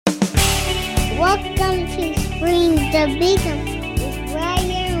Welcome to Streams of Income with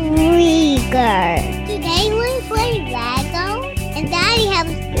Ryan Rieger. Today we play Lego, and Daddy has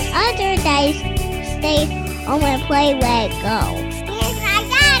other days stay home and play Lego. Here's my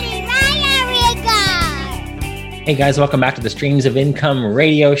daddy, Ryan Rieger. Hey guys, welcome back to the Streams of Income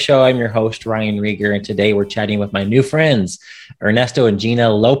radio show. I'm your host, Ryan Rieger, and today we're chatting with my new friends, Ernesto and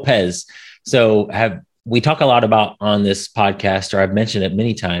Gina Lopez. So we talk a lot about on this podcast, or I've mentioned it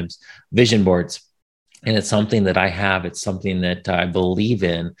many times, vision boards. And it's something that I have. It's something that I believe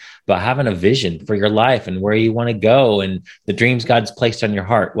in, but having a vision for your life and where you want to go and the dreams God's placed on your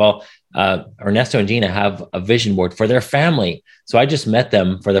heart. Well, Ernesto and Gina have a vision board for their family. So I just met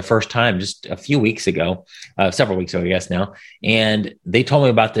them for the first time just a few weeks ago, several weeks ago, I guess now. And they told me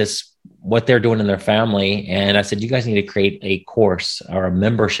about this, what they're doing in their family. And I said, you guys need to create a course or a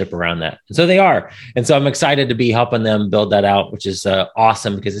membership around that. And so they are. And so I'm excited to be helping them build that out, which is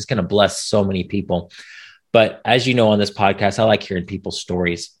awesome because it's going to bless so many people. But as you know, on this podcast, I like hearing people's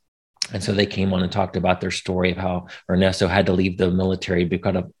stories. And so they came on and talked about their story of how Ernesto had to leave the military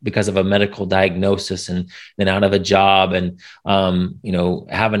because of a medical diagnosis and then out of a job and,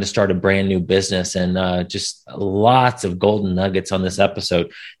 having to start a brand new business and just lots of golden nuggets on this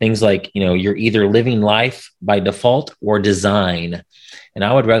episode. Things like, you're either living life by default or design. And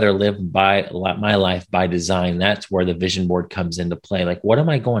I would rather live by my life by design. That's where the vision board comes into play. Like, what am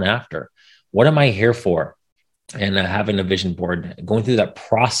I going after? What am I here for? And having a vision board, going through that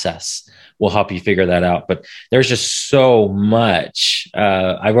process will help you figure that out. But there's just so much.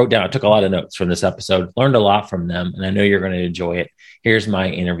 I took a lot of notes from this episode, learned a lot from them, and I know you're going to enjoy it. Here's my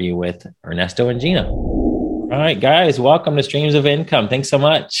interview with Ernesto and Gina. All right, guys, welcome to Streams of Income. Thanks so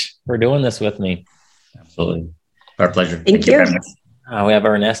much for doing this with me. Absolutely. Our pleasure. Thank you. We have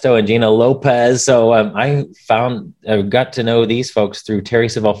Ernesto and Gina Lopez. So I got to know these folks through Terry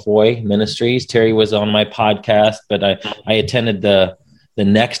Savelle Ministries. Terry was on my podcast, but I attended the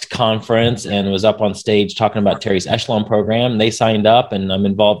next conference and was up on stage talking about Terry's Echelon program. They signed up, and I'm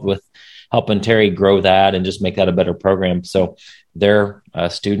involved with helping Terry grow that and just make that a better program. So they're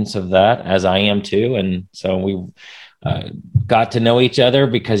students of that, as I am too. And so we got to know each other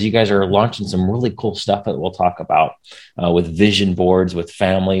because you guys are launching some really cool stuff that we'll talk about with vision boards, with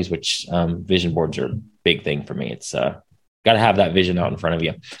families, which vision boards are a big thing for me. It's got to have that vision out in front of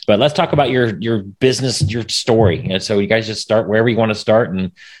you. But let's talk about your business, your story. And so you guys just start wherever you want to start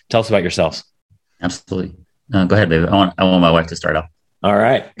and tell us about yourselves. Absolutely. Go ahead, baby. I want my wife to start off. All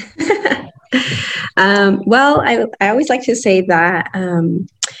right. Well, I always like to say that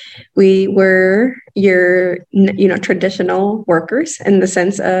we were your, traditional workers in the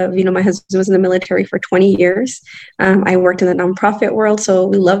sense of, my husband was in the military for 20 years. I worked in the nonprofit world, so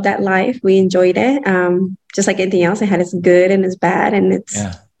we loved that life. We enjoyed it. Just like anything else, it had its good and its bad and its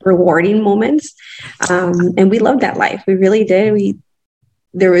rewarding moments. And we loved that life. We really did.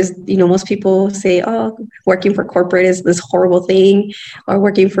 There was, most people say, oh, working for corporate is this horrible thing or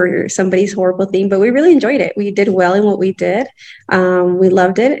working for somebody's horrible thing. But we really enjoyed it. We did well in what we did. We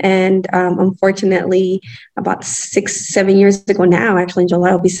loved it. And unfortunately, about 6-7 years ago now, actually in July,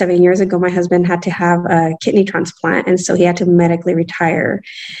 it'll be 7 years ago, my husband had to have a kidney transplant. And so he had to medically retire.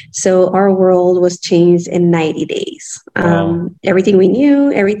 So our world was changed in 90 days. Wow. Everything we knew,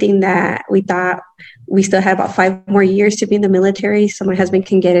 everything that we thought, we still had about 5 more years to be in the military. So my husband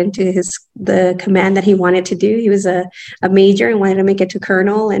can get into the command that he wanted to do. He was a major and wanted to make it to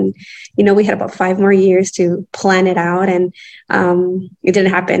colonel. And, we had about 5 more years to plan it out. And it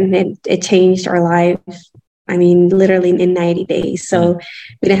didn't happen. It changed our life. I mean, literally in 90 days. So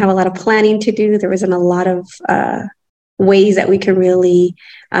we didn't have a lot of planning to do. There wasn't a lot of ways that we could really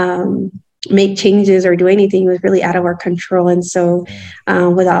make changes or do anything. It was really out of our control. And so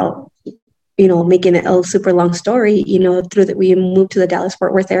without making it a super long story, we moved to the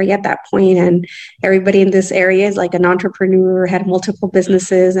Dallas-Fort Worth area at that point, and everybody in this area is like an entrepreneur, had multiple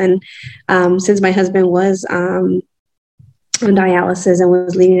businesses. And since my husband was on dialysis and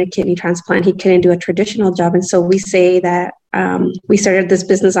was leading a kidney transplant, he couldn't do a traditional job. And so we say that we started this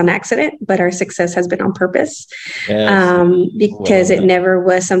business on accident, but our success has been on purpose. Because it never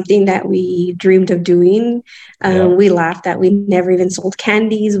was something that we dreamed of doing. We laughed that we never even sold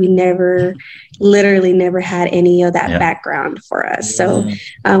candies. We literally never had any of that background for us. So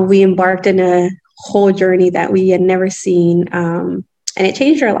we embarked in a whole journey that we had never seen, and it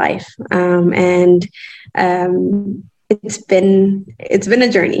changed our life. It's been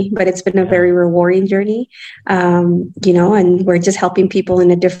a journey, but it's been a very rewarding journey, and we're just helping people in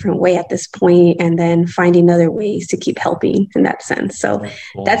a different way at this point, and then finding other ways to keep helping in that sense. So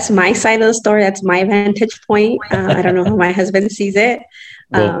that's my side of the story. That's my vantage point. I don't know how my husband sees it,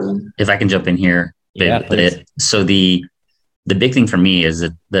 Well, if I can jump in here, so the big thing for me is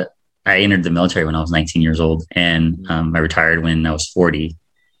that I entered the military when I was 19 years old, and I retired when I was 40.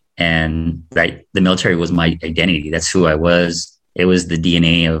 And the military was my identity. That's who I was. It was the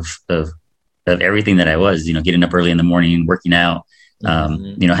DNA of everything that I was. Getting up early in the morning, working out,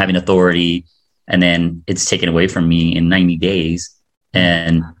 having authority, and then it's taken away from me in 90 days.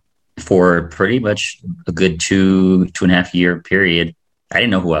 And for pretty much a good 2.5 year period, I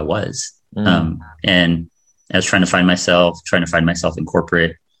didn't know who I was. And I was trying to find myself in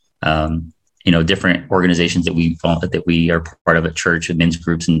corporate, different organizations that we are part of at church and men's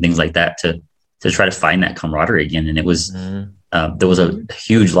groups and things like that to try to find that camaraderie again. And it was, there was a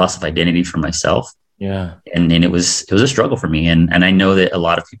huge loss of identity for myself. Yeah. And it was a struggle for me. And I know that a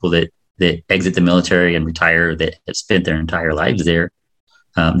lot of people that exit the military and retire, that have spent their entire lives there,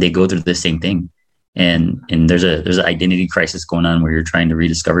 they go through the same thing. And there's an identity crisis going on where you're trying to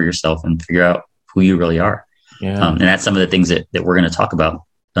rediscover yourself and figure out who you really are. Yeah. And that's some of the things that we're going to talk about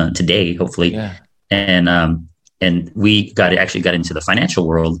today, hopefully. Yeah. And we got into the financial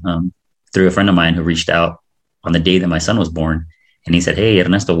world through a friend of mine who reached out on the day that my son was born. And he said, "Hey,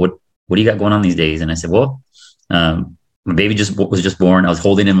 Ernesto, what do you got going on these days?" And I said, "Well, my baby was just born. I was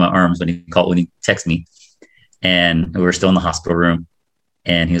holding him in my arms when he texted me, and we were still in the hospital room."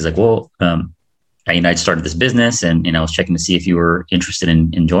 And he was like, "Well, I started this business, and I was checking to see if you were interested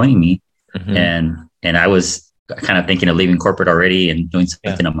in joining me." Mm-hmm. And I was kind of thinking of leaving corporate already and doing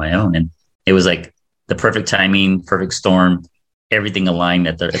something on my own. And it was like the perfect timing, perfect storm, everything aligned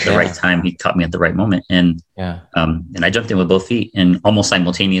at the right time. He caught me at the right moment. And I jumped in with both feet, and almost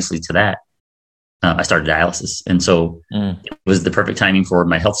simultaneously to that, I started dialysis. And so it was the perfect timing for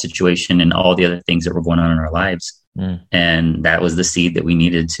my health situation and all the other things that were going on in our lives. And that was the seed that we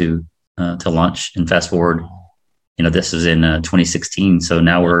needed to launch. And fast forward, this was in 2016. So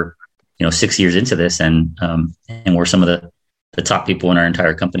now we're 6 years into this, and we're some of the top people in our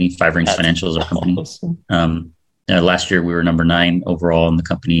entire company. 5Range Financial is our company. Awesome. Last year we were number 9 overall in the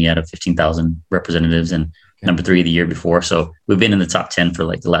company out of 15,000 representatives, and number 3 the year before. So we've been in the top 10 for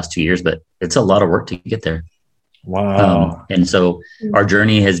like the last 2 years, but it's a lot of work to get there. Wow. And so our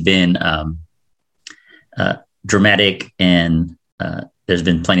journey has been dramatic, and there's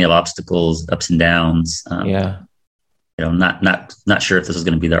been plenty of obstacles, ups and downs. Not sure if this is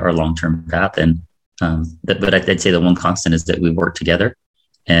going to be our long-term path. And, but I'd say the one constant is that we've worked together,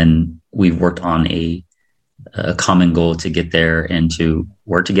 and we've worked on a common goal to get there and to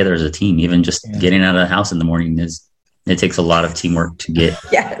work together as a team. Even just getting out of the house in the morning it takes a lot of teamwork to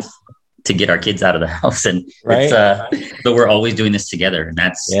get our kids out of the house. And but we're always doing this together. And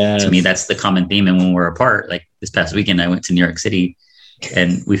that's, to me, that's the common theme. And when we're apart, like this past weekend, I went to New York City,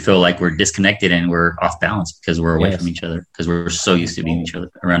 and we feel like we're disconnected and we're off balance because we're away from each other, because we're so used to being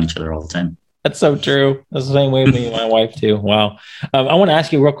around each other all the time. That's so true. That's the same way with me and my wife too. Wow. I want to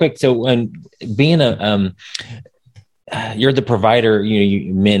ask you real quick. So when being you're the provider,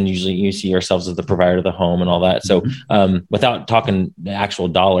 you men usually, you see yourselves as the provider of the home and all that. So without talking the actual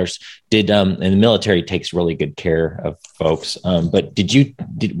dollars, and the military takes really good care of folks. But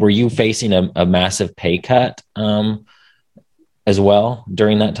were you facing a massive pay cut as well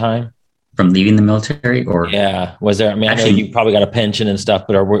during that time? From leaving the military, or was there? I mean, actually, I know you probably got a pension and stuff,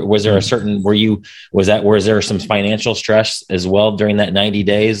 but was there a certain? Was there some financial stress as well during that 90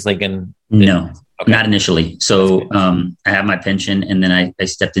 days? No, not initially. So I have my pension, and then I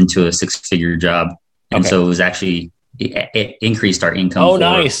stepped into a 6-figure job, and so it was actually it increased our income. Oh,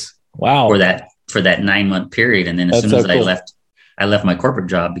 nice! Wow, for that 9-month period, and then as soon as I left my corporate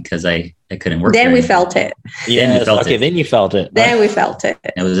job because I couldn't work. Then we felt it. Yeah. Okay. Then you felt it. Then we felt it.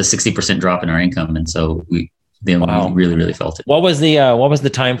 It was a 60% drop in our income, and so we really, really felt it. What was the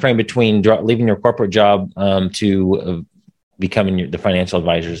time frame between leaving your corporate job to becoming the financial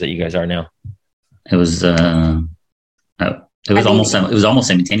advisors that you guys are now? It was almost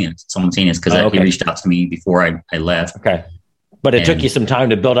simultaneous because he reached out to me before I left. Okay. But it took you some time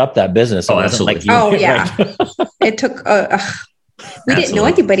to build up that business. Oh, absolutely. It took. We didn't know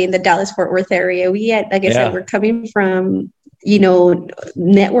anybody in the Dallas-Fort Worth area. We had, like I said, we're coming from,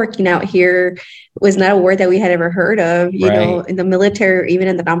 networking out here was not a word that we had ever heard of, in the military or even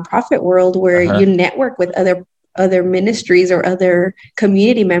in the nonprofit world, where you network with other ministries or other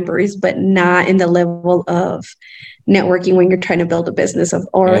community members, but not in the level of networking when you're trying to build a business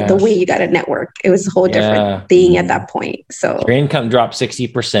the way you got to network. It was a whole different thing at that point. So your income dropped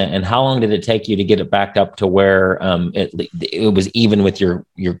 60%. And how long did it take you to get it back up to where it was even with your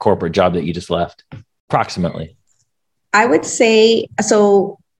corporate job that you just left? Approximately. I would say,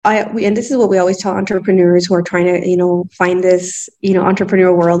 so and this is what we always tell entrepreneurs who are trying to, find this,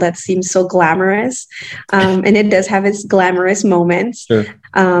 entrepreneurial world that seems so glamorous. And it does have its glamorous moments. Sure.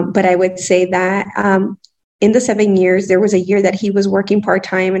 But I would say that in the 7 years, there was a year that he was working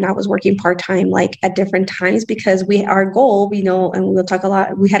part-time and I was working part-time, like at different times, because our goal, and we'll talk a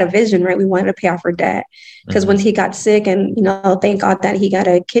lot, we had a vision, right? We wanted to pay off our debt because once he got sick and, thank God that he got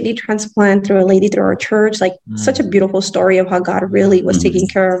a kidney transplant through a lady through our church, like such a beautiful story of how God really was taking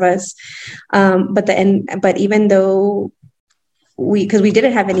care of us. But even though because we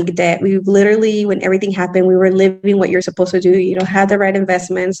didn't have any debt. We literally, when everything happened, we were living what you're supposed to do, have the right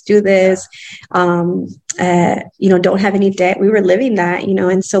investments, do this, don't have any debt. We were living that,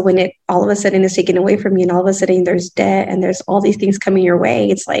 and so when it all of a sudden is taken away from you and all of a sudden there's debt and there's all these things coming your way,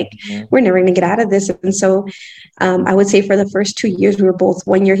 it's like, we're never going to get out of this. And so I would say for the first 2 years, we were both,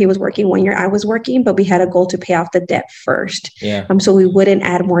 1 year he was working, 1 year I was working, but we had a goal to pay off the debt first. Yeah. So we wouldn't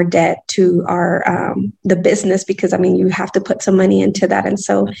add more debt to our, the business, because you have to put some money into that. And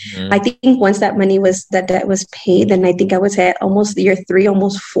so I think once that debt was paid, then I think I would say at almost year 3,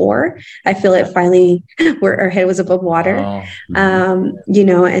 almost 4, I feel it finally where our head was above water.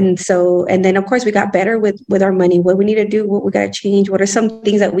 And then of course we got better with our money, what we need to do, what we got to change, what are some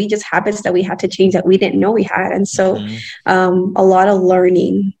things that we just habits that we had to change that we didn't know we had. And so a lot of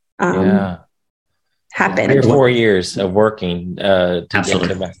learning happened. 3 or 4 years of working to Absolutely.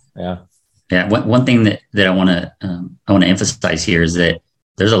 get back. Yeah. Yeah. One thing that I want to emphasize here is that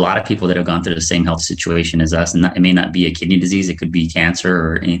there's a lot of people that have gone through the same health situation as us, and it may not be a kidney disease. It could be cancer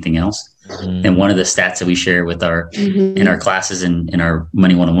or anything else. And one of the stats that we share with in our classes and in our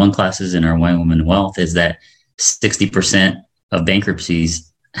Money 101 classes and our Why Women Wealth is that 60% of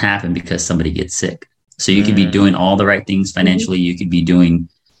bankruptcies happen because somebody gets sick. So you could be doing all the right things financially. You could be doing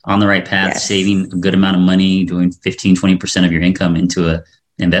on the right path, saving a good amount of money, doing 15, 20% of your income into a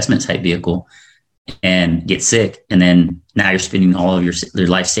investment type vehicle, and get sick. And then now you're spending all of your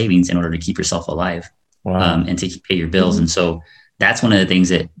life savings in order to keep yourself alive. Wow. And to pay your bills. And so that's one of the things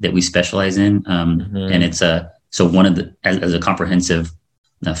that we specialize in. And it's so one of the, as a comprehensive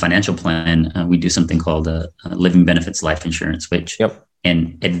financial plan, we do something called living benefits life insurance, which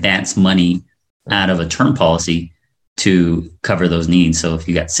can advance money out of a term policy to cover those needs. So if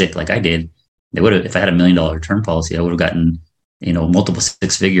you got sick, like I did, if I had $1 million term policy, I would have gotten, multiple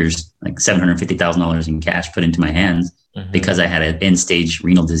 6 figures, like $750,000 in cash put into my hands because I had an end stage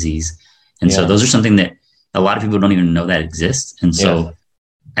renal disease. And so those are something that a lot of people don't even know that exists. And so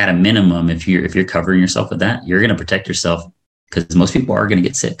at a minimum, if you're covering yourself with that, you're going to protect yourself, because most people are going to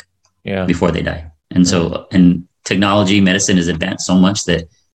get sick before they die. And so, and technology, medicine has advanced so much that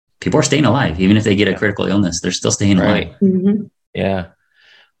people are staying alive. Even if they get a critical illness, they're still staying alive. Yeah.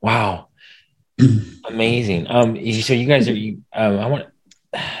 Wow. Amazing. So you guys are,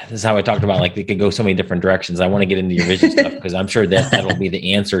 this is how I talked about, like, it could go so many different directions. I want to get into your vision stuff, because I'm sure that'll be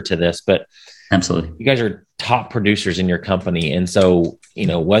the answer to this, but absolutely. You guys are top producers in your company. And so,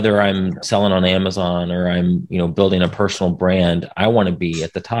 whether I'm selling on Amazon or I'm, building a personal brand, I want to be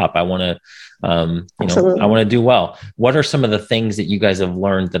at the top. I want to, I want to do well. What are some of the things that you guys have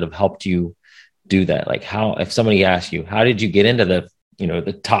learned that have helped you do that? Like, if somebody asks you, how did you get into the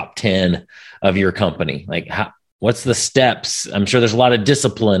top 10 of your company? Like, what's the steps? I'm sure there's a lot of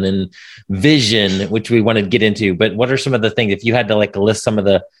discipline and vision, which we want to get into, but what are some of the things, if you had to list some of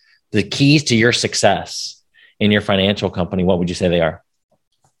the keys to your success in your financial company, what would you say they are?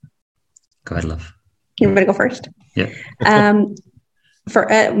 Go ahead, love. You want me to go first? Yeah. For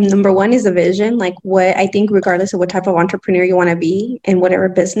number one is the vision. Like, what I think, regardless of what type of entrepreneur you want to be in whatever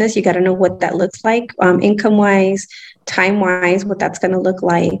business, you got to know what that looks like, income wise, time wise, what that's going to look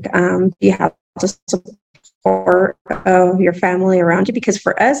like. You have to support of your family around you, because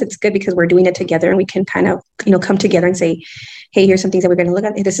for us, it's good because we're doing it together, and we can kind of, come together and say, hey, here's some things that we're going to look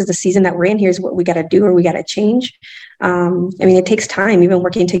at. This is the season that we're in. Here's what we got to do, or we got to change. It takes time, even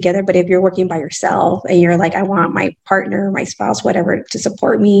working together. But if you're working by yourself and you're like, I want my partner, my spouse, whatever, to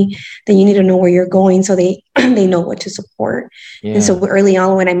support me, then you need to know where you're going so they know what to support. Yeah. And so early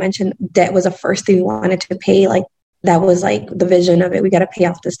on, when I mentioned debt was the first thing we wanted to pay, like, that was like the vision of it. We got to pay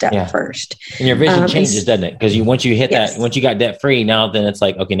off this debt first. And your vision changes, doesn't it? Because once you hit that, once you got debt free, now then it's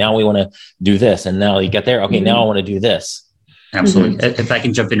like, okay, now we want to do this. And now you get there. Okay, now I want to do this. Absolutely. If I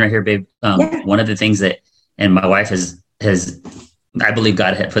can jump in right here, babe. One of the things that, and my wife has, I believe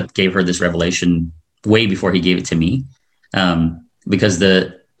God gave her this revelation way before he gave it to me. Because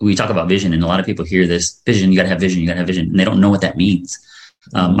we talk about vision, and a lot of people hear this vision, you got to have vision, and they don't know what that means.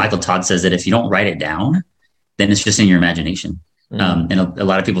 Michael Todd says that if you don't write it down, then it's just in your imagination. And a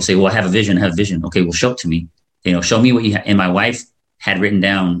lot of people say, well, I have a vision. Okay, well, show it to me. Show me what you have. And my wife had written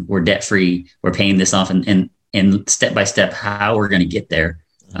down, we're debt free, we're paying this off, and step by step how we're going to get there.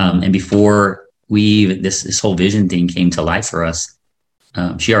 And before this whole vision thing came to life for us,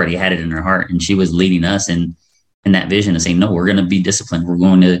 she already had it in her heart, and she was leading us in that vision of saying, no, we're going to be disciplined. We're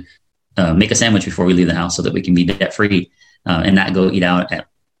going to make a sandwich before we leave the house so that we can be debt free and not go eat out at,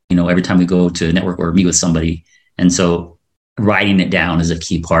 every time we go to a network or meet with somebody. And so writing it down is a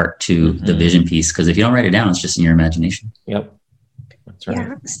key part to the vision piece, because if you don't write it down, it's just in your imagination. Yep. That's right.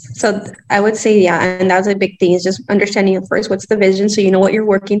 Yeah. So I would say, and that's a big thing, is just understanding at first what's the vision, so you know what you're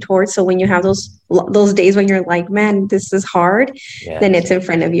working towards. So when you have those days when you're like, man, this is hard, then it's in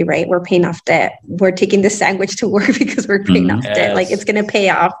front of you, right? We're paying off debt. We're taking the sandwich to work because we're paying off debt. Like, it's going to pay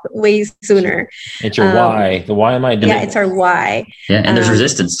off way sooner. It's your why. The why am I doing? Yeah, it's our why. Yeah, and there's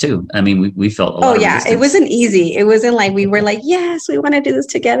resistance too. I mean, we felt a lot of resistance. It wasn't easy. It wasn't like we were like, yes, we want to do this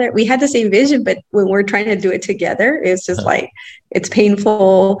together. We had the same vision, but when we're trying to do it together, it's just like, it's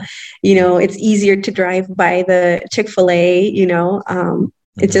painful, it's easier to drive by the Chick-fil-A,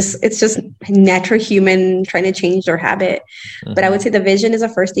 it's just natural human trying to change their habit. But I would say the vision is the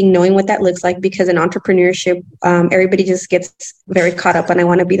first thing, knowing what that looks like, because in entrepreneurship, everybody just gets very caught up on, I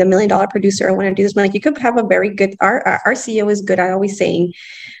want to be the $1 million producer. I want to do this. Like, you could have a very good, our CEO is good. I always saying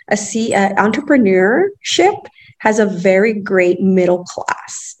entrepreneurship has a very great middle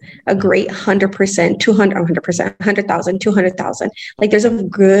class, a great 100%, 200%, 100,000, 200,000. Like, there's a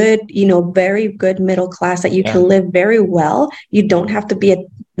good, very good middle class that you can live very well. You don't have to be a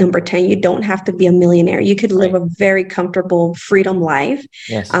number 10. You don't have to be a millionaire. You could live a very comfortable freedom life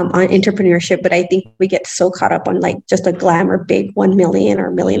on entrepreneurship. But I think we get so caught up on like just a glamour, big 1 million or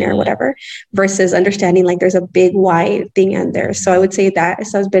millionaire, whatever, versus understanding like there's a big wide thing in there. So I would say that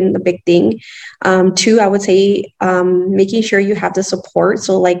has been the big thing. 2, I would say making sure you have the support.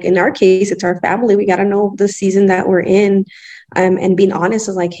 So like in our case, it's our family. We got to know the season that we're in, and being honest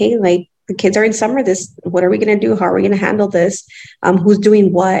is like, hey, like, the kids are in summer. What are we going to do? How are we going to handle this? Who's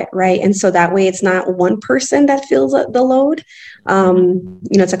doing what? Right. And so that way it's not one person that feels the load.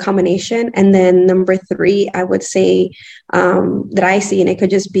 It's a combination. And then number 3, I would say that I see, and it could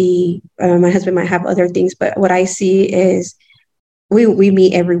just be, my husband might have other things, but what I see is we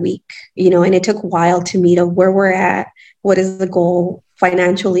meet every week, and it took a while to meet of where we're at. What is the goal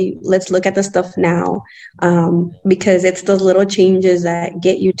financially? Let's look at the stuff now, because it's the little changes that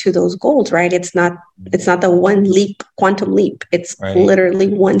get you to those goals, right? It's not the one quantum leap. It's literally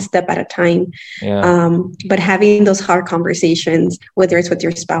one step at a time. But having those hard conversations, whether it's with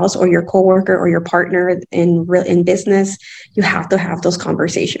your spouse or your coworker or your partner in business, you have to have those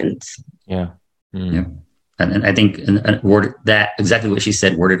conversations. Yeah. And I think a word that exactly what she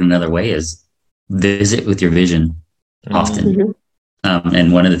said, worded another way, is visit with your vision often.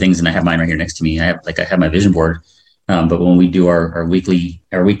 And one of the things, and I have mine right here next to me, I have my vision board. But when we do our weekly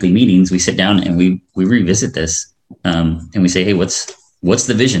meetings, we sit down and we revisit this, and we say, hey, what's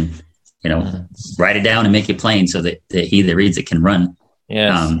the vision? Write it down and make it plain so that he that reads it can run.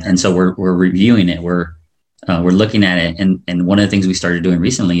 And so we're reviewing it. We're looking at it. And one of the things we started doing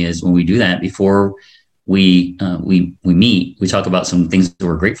recently is when we do that, before we meet, we talk about some things that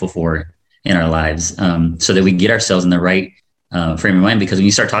we're grateful for in our lives, so that we get ourselves in the right frame of mind. Because when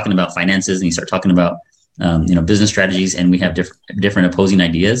you start talking about finances and you start talking about business strategies, and we have different opposing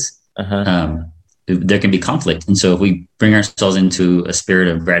ideas, there can be conflict. And so if we bring ourselves into a spirit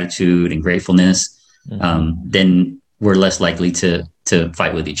of gratitude and gratefulness, then we're less likely to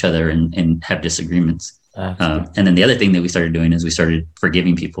fight with each other and have disagreements. And then the other thing that we started doing is we started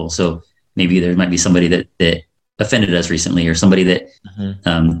forgiving people. So maybe there might be somebody that offended us recently, or somebody that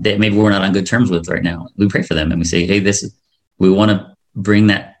that maybe we're not on good terms with right now. We pray for them and we say, hey, we want to bring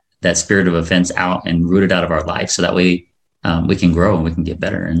that spirit of offense out and root it out of our life, so that way we can grow and we can get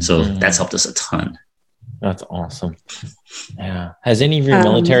better. And so that's helped us a ton. That's awesome. Yeah. Has any of your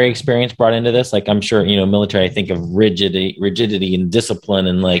military experience brought into this? Like, I'm sure, military, I think of rigidity and discipline,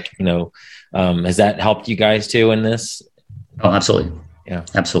 and has that helped you guys too in this? Oh, absolutely. Yeah,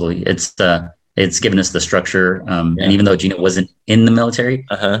 absolutely. It's given us the structure. And even though Gina wasn't in the military,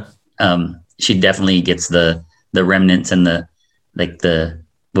 she definitely gets the remnants and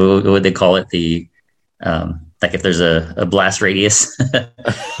what would they call it? Like if there's a blast radius,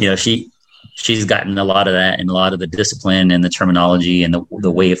 she's gotten a lot of that, and a lot of the discipline and the terminology and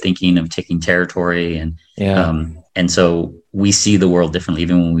the way of thinking of taking territory. And so we see the world differently.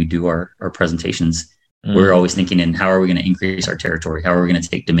 Even when we do our presentations, we're always thinking in how are we going to increase our territory? How are we going to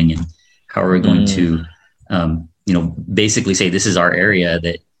take dominion? How are we going to, basically say, this is our area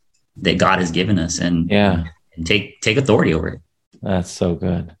that God has given us, and take authority over it. That's so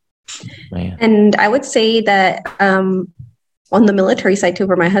good, man. And I would say that on the military side too,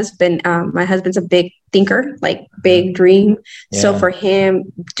 for my husband's a big thinker, like big dream. Yeah. So for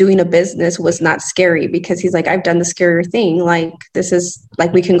him, doing a business was not scary because he's like, I've done the scarier thing. Like, this is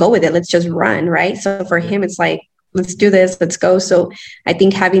like, we can go with it. Let's just run. Right. So for him, it's like, let's do this, let's go. So I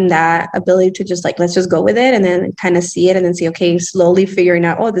think having that ability to just like, let's just go with it and then kind of see it and then see, okay, slowly figuring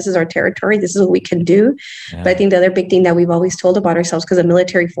out, oh, this is our territory. This is what we can do. Yeah. But I think the other big thing that we've always told about ourselves, because the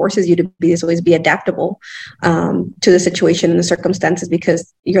military forces you to always be adaptable to the situation and the circumstances,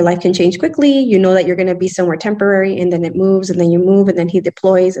 because your life can change quickly. You know that you're going to be somewhere temporary and then it moves and then you move and then he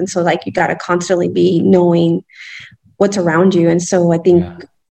deploys. And so like, you got to constantly be knowing what's around you. And so I think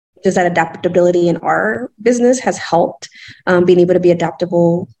just that adaptability in our business has helped, being able to be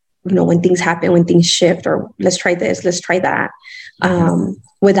adaptable, you know, when things happen, when things shift, or let's try this, let's try that,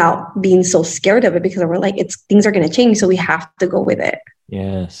 without being so scared of it, because we're like, things are going to change. So we have to go with it.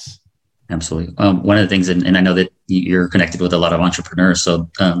 Yes, absolutely. One of the things, and I know that you're connected with a lot of entrepreneurs.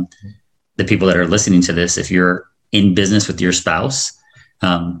 So the people that are listening to this, if you're in business with your spouse,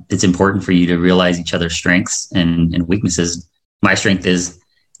 it's important for you to realize each other's strengths and weaknesses. My strength is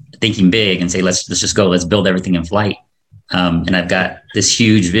thinking big and say, let's just go, let's build everything in flight. And I've got this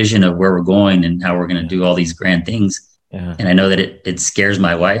huge vision of where we're going and how we're going to do all these grand things. Yeah. And I know that it scares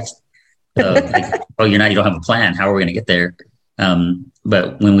my wife. Like, oh, you don't have a plan. How are we going to get there?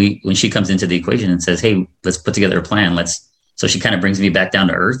 But when she comes into the equation and says, hey, let's put together a plan. So she kind of brings me back down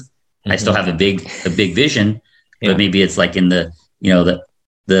to earth. Mm-hmm. I still have a big vision, but maybe it's like in the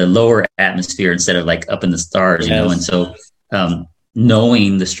lower atmosphere instead of like up in the stars, you know? And so,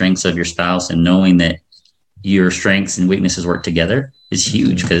 knowing the strengths of your spouse and knowing that your strengths and weaknesses work together is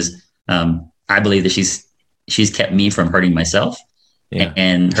huge, because I believe that she's kept me from hurting myself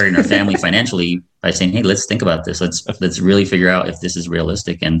and hurting our family financially by saying, hey, let's think about this. Let's really figure out if this is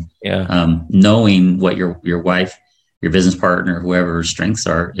realistic. And knowing what your wife, your business partner, whoever's strengths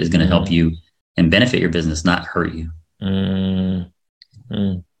are, is going to help you and benefit your business, not hurt you.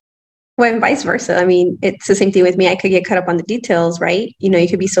 Well, and vice versa. I mean, it's the same thing with me. I could get caught up on the details, right? You know, you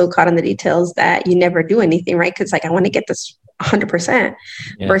could be so caught on the details that you never do anything, right? Because like, I want to get this 100%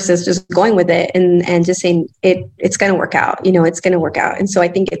 versus just going with it and just saying it's going to work out, you know, it's going to work out. And so I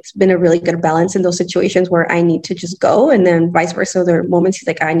think it's been a really good balance in those situations where I need to just go, and then vice versa. There are moments he's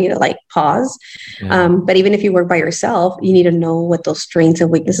like, I need to like pause. But even if you work by yourself, you need to know what those strengths and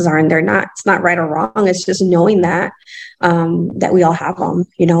weaknesses are. And it's not right or wrong. It's just knowing that we all have them,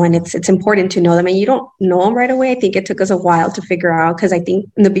 you know, and it's important to know them. And you don't know them right away. I think it took us a while to figure out, because I think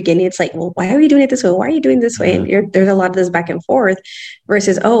in the beginning it's like, well, why are you doing it this way? Why are you doing this way? And there's a lot of this back and forth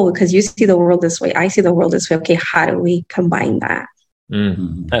versus, because you see the world this way, I see the world this way. Okay, how do we combine that?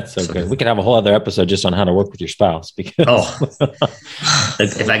 That's so good. We could have a whole other episode just on how to work with your spouse. Because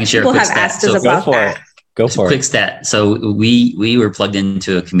if I can share people a quick have asked stat. us about that. Go for it. Quick stat. So we were plugged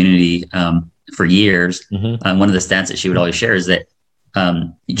into a community for years. One of the stats that she would always share is that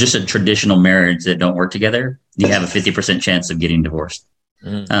just a traditional marriage that don't work together, you have a 50% chance of getting divorced.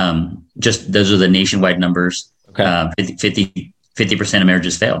 Just those are the nationwide numbers. Okay. 50% of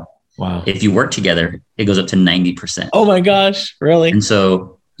marriages fail. Wow. If you work together, it goes up to 90%. Oh my gosh, really? And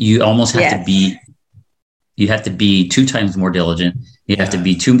so you almost have to be 2 times more diligent. You have to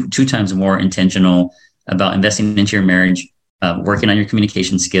be two times more intentional about investing into your marriage, working on your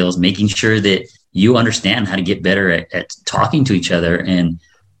communication skills, making sure that you understand how to get better at talking to each other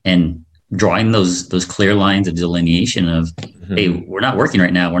and drawing those clear lines of delineation of, hey, we're not working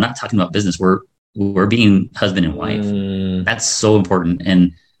right now. We're not talking about business. We're being husband and wife. That's so important.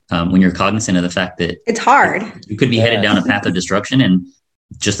 And when you're cognizant of the fact that it's hard, you could be headed down a path of destruction, and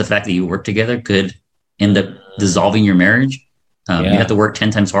just the fact that you work together could end up dissolving your marriage. You have to work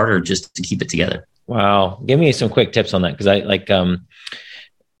 10 times harder just to keep it together. Wow. Give me some quick tips on that. Cause I like,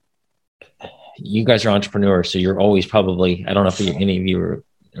 you guys are entrepreneurs, so you're always probably, I don't know if any of you are,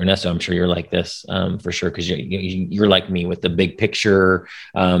 Ernesto, I'm sure you're like this for sure. Cause you're like me with the big picture.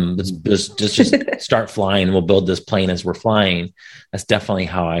 Let's just start flying. We'll build this plane as we're flying. That's definitely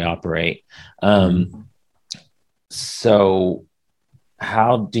how I operate. So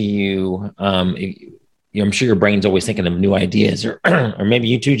how do you, I'm sure your brain's always thinking of new ideas, or maybe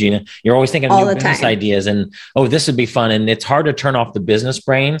you too, Gina. You're always thinking of new business ideas, and this would be fun. And it's hard to turn off the business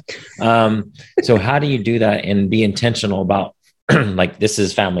brain. So how do you do that and be intentional about like, this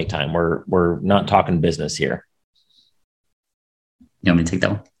is family time. We're not talking business here. You want me to take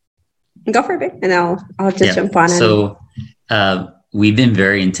that one? Go for it, and I'll just jump on. So we've been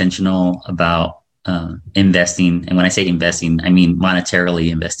very intentional about investing, and when I say investing, I mean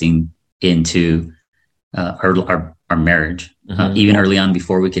monetarily investing into our marriage. Even early on,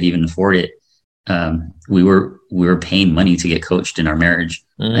 before we could even afford it, we were paying money to get coached in our marriage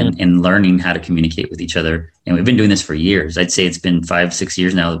and learning how to communicate with each other. And we've been doing this for years. I'd say it's been 5-6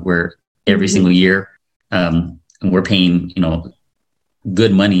 years now where every single year, we're paying,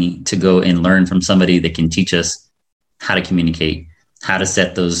 good money to go and learn from somebody that can teach us how to communicate, how to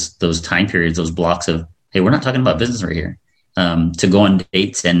set those time periods, those blocks of, hey, we're not talking about business right here. To go on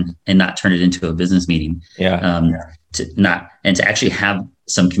dates and not turn it into a business meeting. To actually have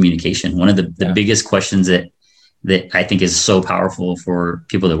some communication. One of the biggest questions that I think is so powerful for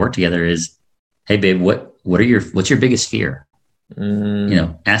people that work together is, hey babe, what's your biggest fear?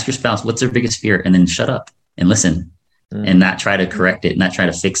 Ask your spouse, what's their biggest fear? And then shut up and listen and not try to correct it, not try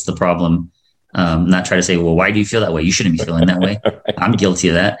to fix the problem. Not try to say, well, why do you feel that way? You shouldn't be feeling that way. Right. I'm guilty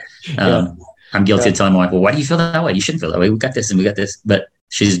of that. I'm guilty of telling my wife, well, why do you feel that way? You shouldn't feel that way. We got this and we got this. But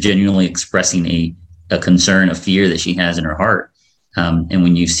she's genuinely expressing a concern, a fear that she has in her heart. And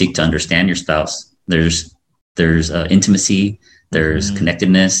when you seek to understand your spouse, there's intimacy, there's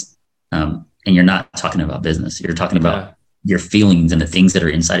connectedness, and you're not talking about business. You're talking about your feelings and the things that are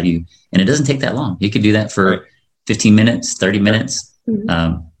inside of you. And it doesn't take that long. You could do that for 15 minutes, 30 minutes.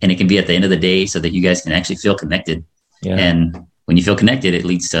 And it can be at the end of the day so that you guys can actually feel connected. Yeah. And when you feel connected, it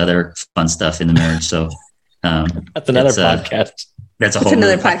leads to other fun stuff in the marriage. So that's another podcast. That's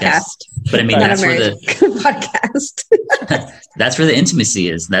another podcast. But I mean, that's where the podcast. That's where the intimacy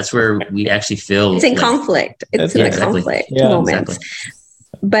is. That's where we actually feel it's in conflict. It's in the conflict moments. Exactly.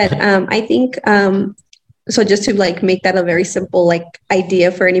 But I think so just to make that a very simple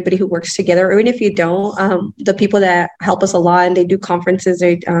idea for anybody who works together, or even if you don't, the people that help us a lot and they do conferences,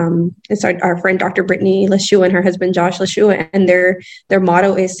 it's our friend Dr. Brittany Lashua and her husband Josh Lashua, and their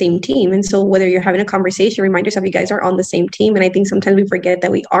motto is same team. And so whether you're having a conversation, remind yourself you guys are on the same team. And I think sometimes we forget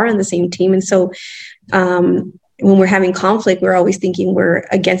that we are on the same team. And so when we're having conflict, we're always thinking we're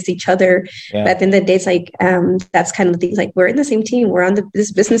against each other. Yeah. But at the end of the day, it's that's kind of the thing. We're in the same team. We're on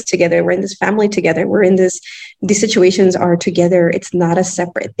this business together. We're in this family together. We're in these situations are together. It's not a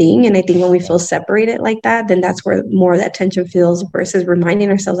separate thing. And I think when we feel separated like that, then that's where more of that tension feels versus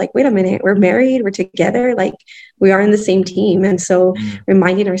reminding ourselves wait a minute, we're married, we're together, we are in the same team. And so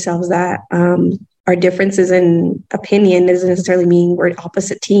reminding ourselves that, our differences in opinion doesn't necessarily mean we're an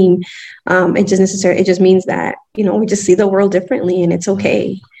opposite team. It just means that, we just see the world differently and it's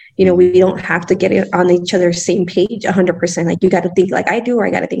okay. We don't have to get it on each other's same page 100%. You got to think like I do, or I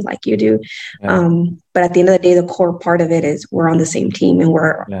got to think like you do. Yeah. But at the end of the day, the core part of it is we're on the same team and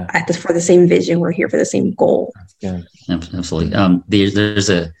we're for the same vision. We're here for the same goal. Yeah, absolutely. There's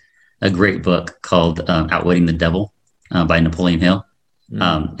a great book called Outwitting the Devil by Napoleon Hill.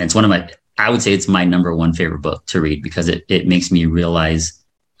 And it's I would say it's my number one favorite book to read because it makes me realize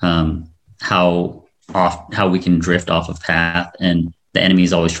how we can drift off of path, and the enemy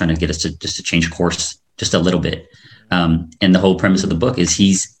is always trying to get us to change course just a little bit. And the whole premise of the book is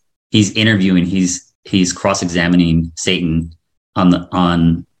he's interviewing, he's cross-examining Satan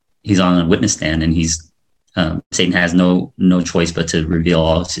he's on a witness stand, and Satan has no choice but to reveal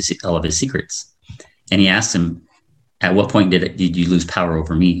all of his secrets. And he asks him, at what point did you lose power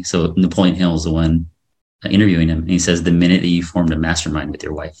over me? So Napoleon Hill is the one interviewing him. And he says, the minute that you formed a mastermind with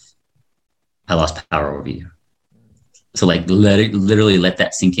your wife, I lost power over you. So literally let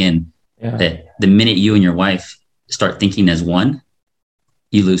that sink in. Yeah. That the minute you and your wife start thinking as one,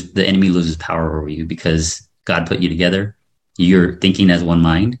 the enemy loses power over you because God put you together. You're thinking as one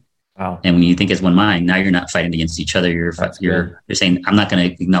mind. Wow. And when you think as one mind, now you're not fighting against each other. You're saying, I'm not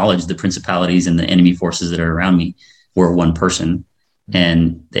going to acknowledge the principalities and the enemy forces that are around me. We're one person,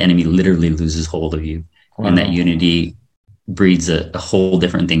 and the enemy literally loses hold of you. Wow. And that unity breeds a whole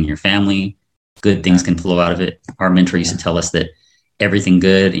different thing in your family. Good things can flow out of it. Our mentor used to tell us that everything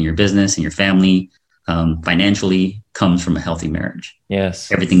good in your business and your family, financially, comes from a healthy marriage.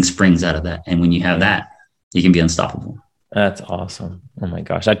 Yes. Everything springs out of that. And when you have that, you can be unstoppable. That's awesome. Oh my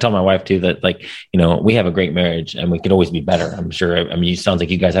gosh. I tell my wife too that we have a great marriage and we could always be better. I'm sure. I mean, it sounds like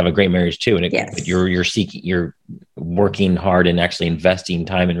you guys have a great marriage too. And you're working hard and actually investing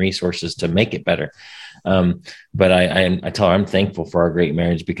time and resources to make it better. But I tell her I'm thankful for our great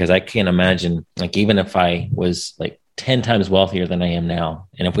marriage because I can't imagine, even if I was 10 times wealthier than I am now,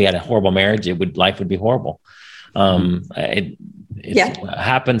 and if we had a horrible marriage, life would be horrible. What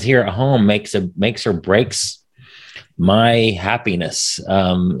happens here at home makes or breaks my happiness.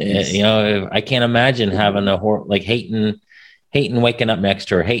 I can't imagine having hating waking up next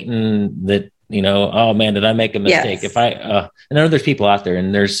to her, hating that, oh man, did I make a mistake? Yes. I know there's people out there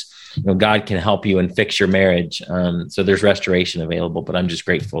and there's, God can help you and fix your marriage. So there's restoration available, but I'm just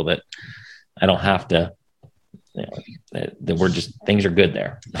grateful that I don't have to, that we're just, things are good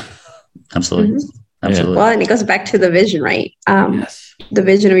there. Absolutely. Mhm. Absolutely. Well, and it goes back to the vision, right? Yes. The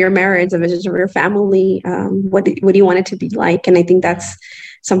vision of your marriage, the vision of your family. What do you want it to be like? And I think that's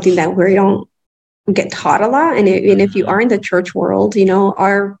something that we don't get taught a lot. And if you are in the church world,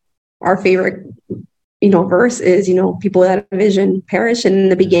 our favorite, verse is, people without a vision perish. And in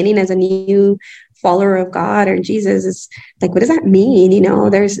the beginning, as a new follower of God or Jesus, is like, what does that mean?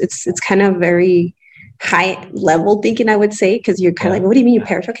 It's kind of very high level thinking, I would say, because you're kind of like, what do you mean you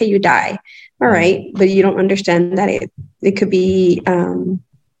perish? Okay, you die. All right. But you don't understand that it could be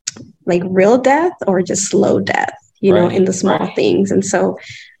like real death or just slow death, in the small things. And so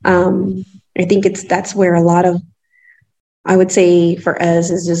I think that's where a lot of, I would say for us,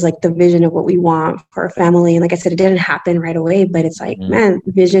 is just like the vision of what we want for our family. And like I said, it didn't happen right away, but it's like, man,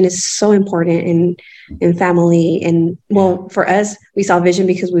 vision is so important in family. And well, for us, we saw vision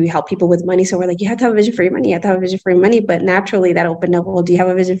because we help people with money. So we're like, you have to have a vision for your money. You have to have a vision for your money. But naturally that opened up, well, do you have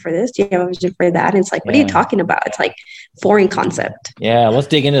a vision for this? Do you have a vision for that? And it's like, what are you talking about? It's like foreign concept. Yeah. Let's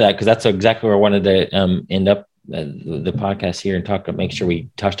dig into that, because that's exactly where I wanted to end up the podcast here and make sure we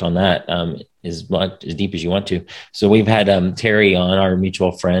touched on that as deep as you want to. So we've had Terry on, our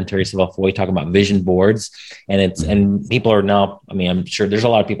mutual friend, Terry Savelle-Foy, talking about vision boards, and people are now, I'm sure there's a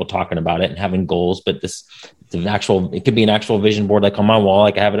lot of people talking about it and having goals, but it could be an actual vision board, like on my wall,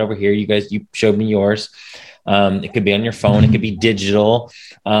 like I have it over here. You showed me yours. It could be on your phone. It could be digital.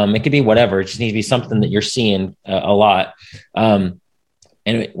 It could be whatever. It just needs to be something that you're seeing a lot. And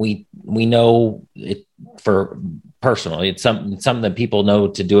we know it for personally, it's something that people know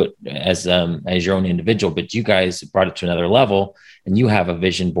to do it as your own individual, but you guys brought it to another level and you have a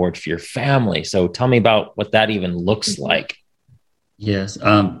vision board for your family. So tell me about what that even looks like. Yes.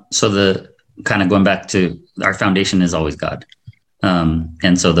 So the kind of going back to our foundation is always God.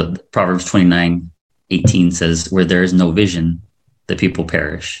 And so the Proverbs 29:18 says, where there is no vision, the people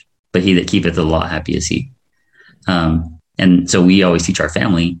perish, but he that keepeth the law, happy is he. And so we always teach our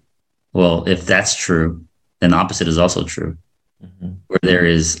family, well, if that's true, then the opposite is also true. Mm-hmm. Where there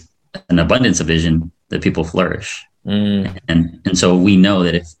is an abundance of vision, the people flourish. And so we know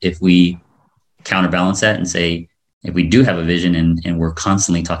that if we counterbalance that and say, if we do have a vision and we're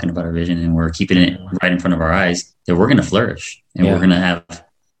constantly talking about our vision and we're keeping it right in front of our eyes, then we're going to flourish and we're going to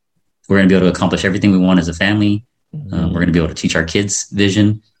be able to accomplish everything we want as a family. We're going to be able to teach our kids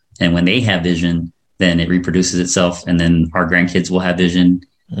vision. And when they have vision, then it reproduces itself. And then our grandkids will have vision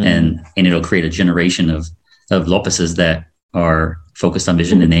and it'll create a generation of Lopez's that are focused on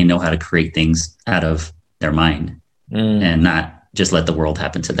vision and they know how to create things out of their mind and not just let the world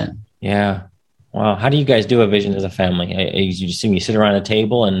happen to them. Yeah. Wow. How do you guys do a vision as a family? You assume you sit around a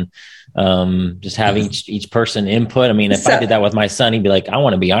table and just have each person input. I mean, if I did that with my son, he'd be like, I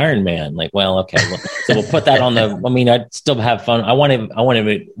want to be Iron Man. Like, well, okay. So we'll put that on I'd still have fun.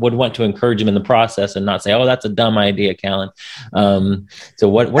 Would want to encourage him in the process and not say, oh, that's a dumb idea, Callan. So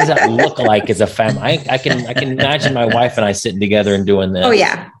what does that look like as a family? I can imagine my wife and I sitting together and doing this. Oh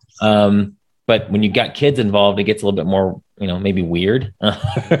yeah. But when you got kids involved, it gets a little bit more, maybe weird.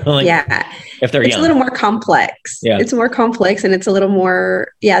 If they're young. It's a little more complex. Yeah. It's more complex and it's a little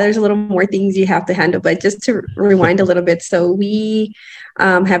more, there's a little more things you have to handle. But just to rewind a little bit. So we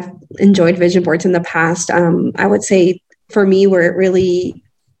have enjoyed vision boards in the past. I would say for me, where it really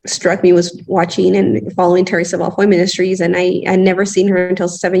struck me was watching and following Terry Savelle-Foy Ministries. And I had never seen her until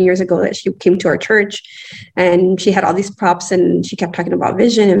 7 years ago that she came to our church and she had all these props and she kept talking about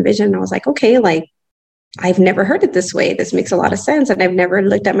vision. And I was like, okay, like I've never heard it this way. This makes a lot of sense. And I've never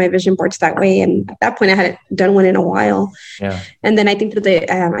looked at my vision boards that way. And at that point I hadn't done one in a while. Yeah. And then I think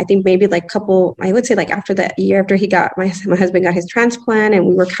that I think maybe like I would say like after that year, after he got, my husband got his transplant and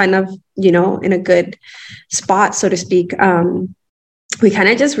we were kind of, in a good spot, so to speak. We kind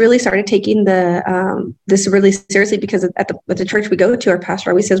of just really started taking this really seriously because at the church we go to, our pastor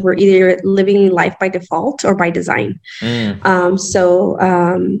always says we're either living life by default or by design. So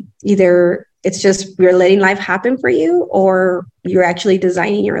either it's just you're letting life happen for you or you're actually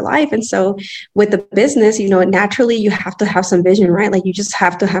designing your life. And so with the business, naturally you have to have some vision, right? Like you just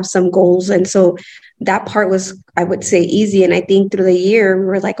have to have some goals. And so that part was, I would say, easy. And I think through the year, we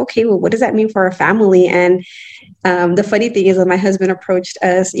were like, okay, well, what does that mean for our family? And the funny thing is that my husband approached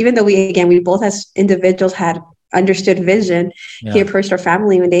us, even though we both as individuals had understood vision. Yeah. He approached our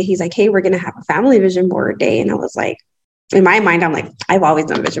family one day. He's like, hey, we're going to have a family vision board day. And I was like, in my mind, I'm like, I've always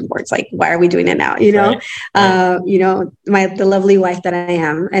done vision boards. Like, why are we doing it now? Right. The lovely wife that I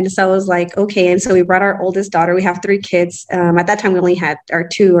am. And so I was like, okay. And so we brought our oldest daughter. We have 3 kids. At that time, we only had our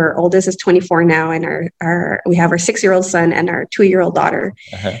 2. Our oldest is 24 now. And we have our 6-year-old son and our 2-year-old daughter.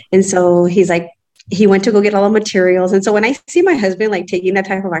 Uh-huh. And so he's like, he went to go get all the materials. And so when I see my husband like taking that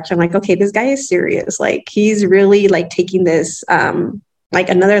type of action, I'm like, okay, this guy is serious. Like he's really like taking this like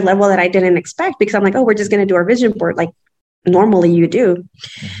another level that I didn't expect, because I'm like, oh, we're just going to do our vision board like normally you do.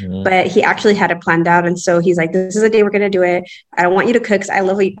 But he actually had it planned out. And so he's like, this is the day we're going to do it. I don't want you to cook. I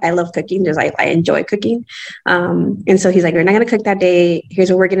love cooking. Just I enjoy cooking. And so he's like, we're not going to cook that day. Here's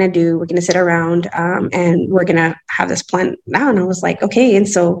what we're going to do. We're going to sit around and we're going to have this plan now. And I was like, okay. And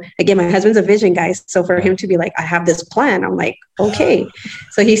so again, my husband's a vision guy. So for him to be like, I have this plan, I'm like, okay.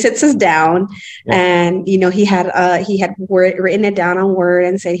 So he sits us down and, you know, he had written it down on Word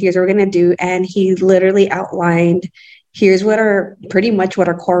and said, here's what we're going to do. And he literally outlined, here's what our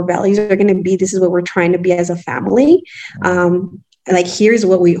core values are going to be. This is what we're trying to be as a family. Like, here's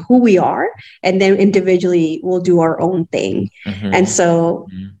who we are. And then individually we'll do our own thing. And so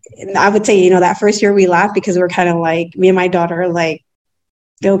I would say, you know, that first year we laughed because we're kind of like, me and my daughter, like,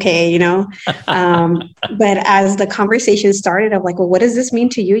 okay, you know, but as the conversation started of like, well, what does this mean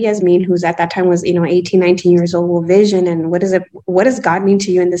to you, Yasmin, who's at that time was, you know, 18, 19 years old, well, vision, and what does God mean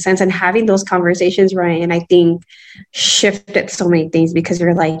to you in the sense, and having those conversations, Ryan, I think shifted so many things, because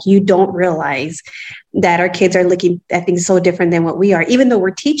you're like, you don't realize that our kids are looking at things so different than what we are, even though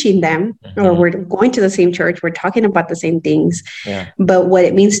we're teaching them or we're going to the same church, we're talking about the same things, but what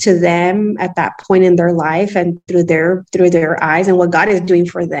it means to them at that point in their life and through their eyes and what God is doing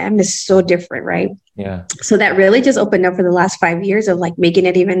for them is so different. Right. Yeah. So that really just opened up for the last 5 years of like making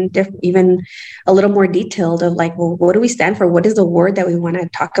it even a little more detailed of like, well, what do we stand for? What is the word that we want to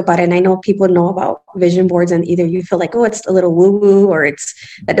talk about? And I know people know about vision boards and either you feel like, oh, it's a little woo woo, or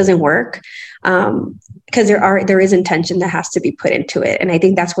that doesn't work. Because there is intention that has to be put into it. And I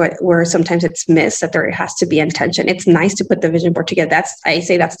think that's where sometimes it's missed, that there has to be intention. It's nice to put the vision board together. That's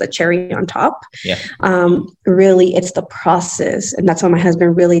the cherry on top. Yeah. Really, it's the process. And that's what my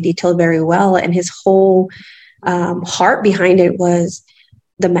husband really detailed very well. And his whole heart behind it was,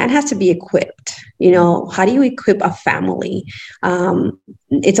 the man has to be equipped. You know, how do you equip a family?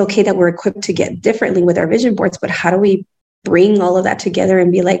 It's okay that we're equipped to get differently with our vision boards, but how do we bring all of that together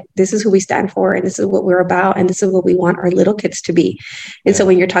and be like, this is who we stand for, and this is what we're about, and this is what we want our little kids to be. And so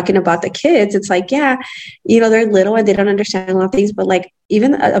when you're talking about the kids, it's like, yeah, you know, they're little and they don't understand a lot of things, but like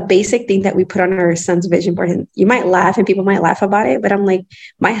even a basic thing that we put on our son's vision board, and you might laugh and people might laugh about it, but I'm like,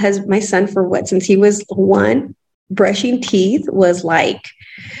 my son, since he was 1, brushing teeth was like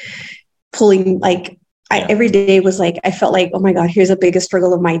pulling, like, every day was like, I felt like, oh my God, here's the biggest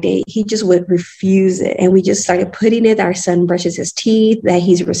struggle of my day. He just would refuse it. And we just started putting it. Our son brushes his teeth, that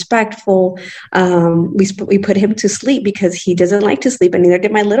he's respectful. We put him to sleep because he doesn't like to sleep, and neither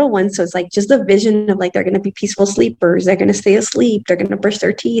did my little one. So it's like just the vision of like, they're going to be peaceful sleepers. They're going to stay asleep. They're going to brush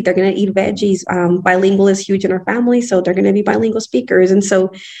their teeth. They're going to eat veggies. Bilingual is huge in our family. So they're going to be bilingual speakers. And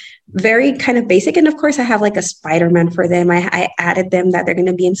so very kind of basic. And of course I have like a Spider-Man for them. I added them that they're going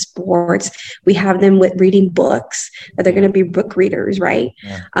to be in sports. We have them with reading books, that they're going to be book readers. Right.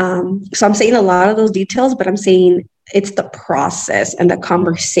 Yeah. So I'm saying a lot of those details, but I'm saying it's the process and the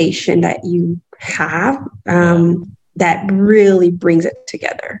conversation that you have, that really brings it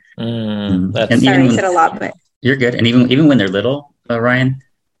together. Sorry, I said a lot, but you're good. And even when they're little, Ryan,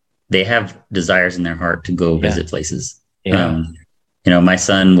 they have desires in their heart to go visit places. Yeah. You know, my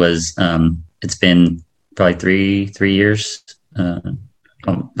son was, it's been probably 3 years,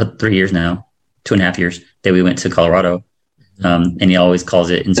 but 3 years now, 2.5 years that we went to Colorado. And he always calls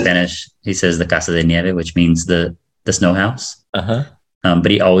it in Spanish. He says the Casa de Nieve, which means the snow house.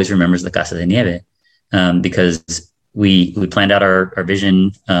 But he always remembers the Casa de Nieve, because we planned out our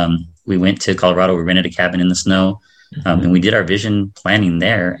vision. We went to Colorado, we rented a cabin in the snow, and we did our vision planning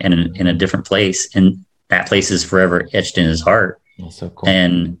there and in a different place. And that place is forever etched in his heart. That's so cool.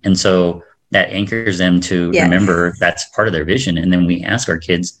 And so that anchors them to remember that's part of their vision. And then we ask our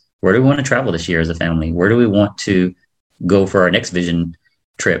kids, where do we want to travel this year as a family? Where do we want to go for our next vision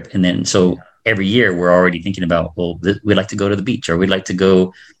trip? And then, so every year we're already thinking about, well, we'd like to go to the beach, or we'd like to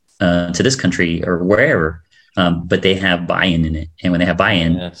go to this country or wherever. But they have buy-in in it. And when they have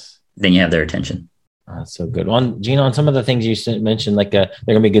buy-in, then you have their attention. That's so good. Gina, on some of the things you mentioned, like they're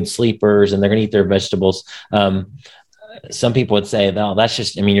going to be good sleepers and they're going to eat their vegetables. Some people would say, "No, that's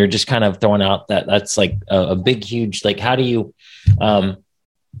just." I mean, you're just kind of throwing out that's like a big, huge. Like, how do you?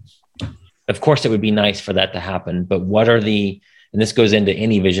 Of course, it would be nice for that to happen, but what are and this goes into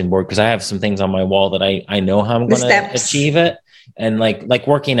any vision board, because I have some things on my wall that I know how I'm going to achieve it, and like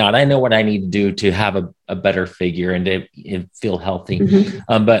working out, I know what I need to do to have a better figure and to feel healthy.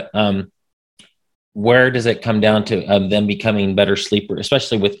 But where does it come down to them becoming better sleepers,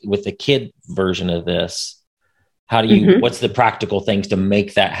 especially with the kid version of this? How do you, what's the practical things to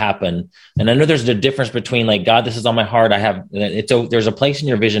make that happen? And I know there's a difference between like, God, this is on my heart. There's a place in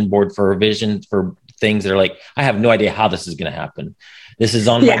your vision board for vision for things that are like, I have no idea how this is going to happen. This is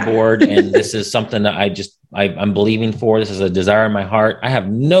on my board. And this is something that I'm believing for. This is a desire in my heart. I have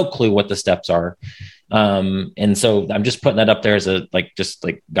no clue what the steps are. And so I'm just putting that up there as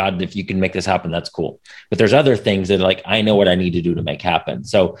God, if you can make this happen, that's cool. But there's other things that like, I know what I need to do to make happen.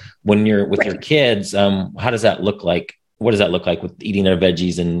 So when you're with your kids, how does that look like? What does that look like with eating their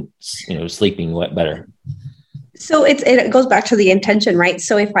veggies and, sleeping better? So it goes back to the intention, right?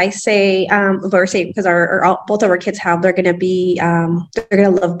 So if I say, because both of our kids they're going to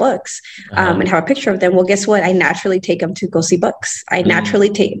love books and have a picture of them. Well, guess what? I naturally take them to go see books. I naturally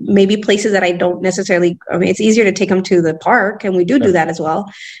take maybe places that I don't necessarily, it's easier to take them to the park, and we do that as well,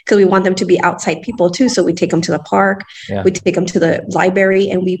 because we want them to be outside people too. So we take them to the park, we take them to the library,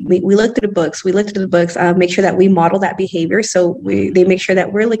 and we look through the books. Make sure that we model that behavior. So they make sure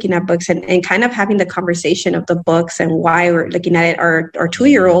that we're looking at books and kind of having the conversation of the books and why we're looking at it. Our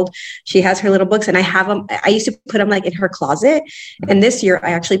 2-year-old, she has her little books, and I have them. I used to put them like in her closet, and this year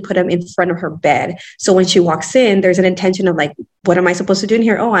I actually put them in front of her bed. So when she walks in, there's an intention of like, what am I supposed to do in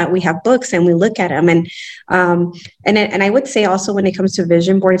here? Oh, we have books, and we look at them. And I would say also when it comes to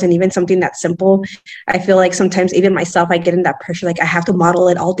vision boards, and even something that's simple, I feel like sometimes even myself, I get in that pressure, like I have to model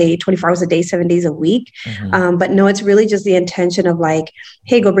it all day, 24 hours a day, 7 days a week. But no, it's really just the intention of like,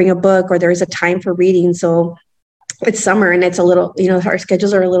 hey, go bring a book, or there is a time for reading. So it's summer and it's a little, our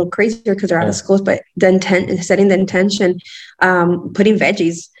schedules are a little crazier because they're out of schools, but setting the intention, putting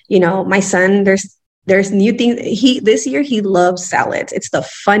veggies, my son, there's new things. This year he loves salads. It's the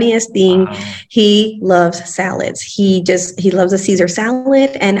funniest thing. Wow. He loves salads. He loves a Caesar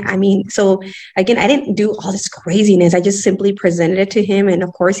salad. And so again, I didn't do all this craziness. I just simply presented it to him. And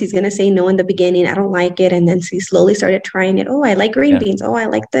of course he's going to say no in the beginning. I don't like it. And then he slowly started trying it. Oh, I like green beans. Oh, I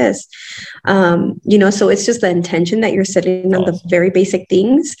like this. So it's just the intention that you're setting on the very basic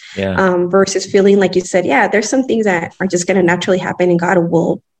things, versus feeling like you said, there's some things that are just going to naturally happen and God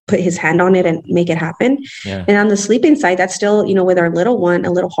will put his hand on it and make it happen. And on the sleeping side, that's still, with our little one,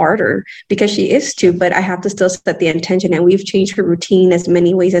 a little harder because she is 2, but I have to still set the intention, and we've changed her routine as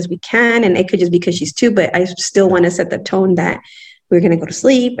many ways as we can. And it could just be because she's 2, but I still want to set the tone that we're going to go to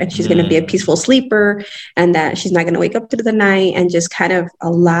sleep and she's going to be a peaceful sleeper, and that she's not going to wake up through the night, and just kind of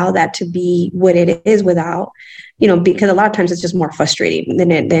allow that to be what it is without, because a lot of times it's just more frustrating than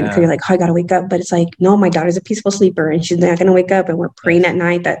you're like, oh, I got to wake up. But it's like, no, my daughter's a peaceful sleeper and she's not going to wake up, and we're praying at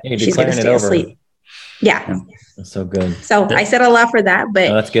night that she's going to stay asleep. Yeah. That's so good. So I said a lot for that,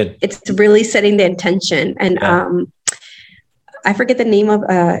 but that's good. It's really setting the intention. And, I forget the name of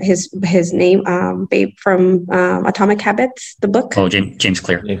his name, babe from Atomic Habits, the book. Oh, James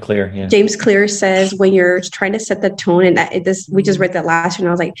Clear. James Clear says when you're trying to set the tone, and we just read that last year, and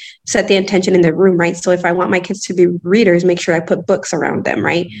I was like, set the intention in the room, right? So if I want my kids to be readers, make sure I put books around them,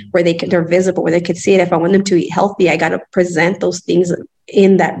 right, where they're visible, where they could see it. If I want them to eat healthy, I got to present those things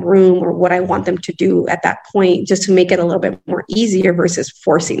in that room, or what I want them to do at that point, just to make it a little bit more easier versus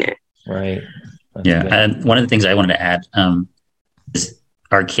forcing it. Right. That's good. And one of the things I wanted to add,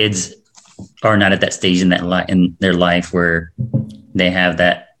 our kids are not at that stage in their life where they have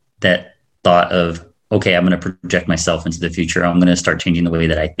that thought of, okay, I'm going to project myself into the future. I'm going to start changing the way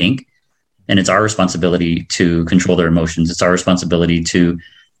that I think. And it's our responsibility to control their emotions. It's our responsibility to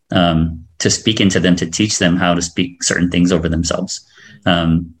speak into them, to teach them how to speak certain things over themselves.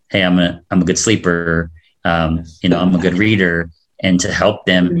 Hey, I'm a good sleeper. I'm a good reader, and to help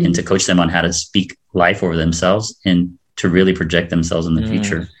them and to coach them on how to speak life over themselves and to really project themselves in the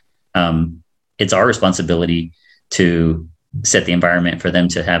future. It's our responsibility to set the environment for them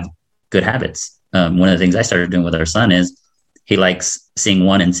to have good habits. One of the things I started doing with our son is he likes Sing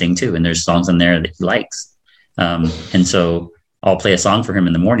 1 and Sing 2, and there's songs in there that he likes. And so I'll play a song for him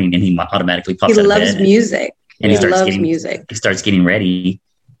in the morning, and he automatically pops out of bed. He loves music. And he starts getting ready.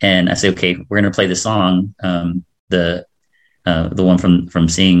 And I say, okay, we're going to play the song, the one from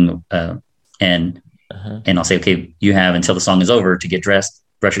Sing, and I'll say, okay, you have until the song is over to get dressed,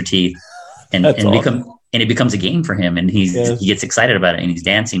 brush your teeth, and it becomes a game for him. And he gets excited about it, and he's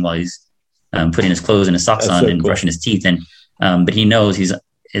dancing while he's putting his clothes and his socks on and brushing his teeth. And but he knows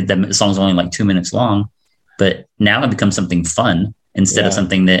the song's only like 2 minutes long, but now it becomes something fun instead of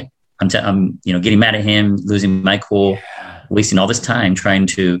something that I'm getting mad at him, losing my cool, wasting all this time trying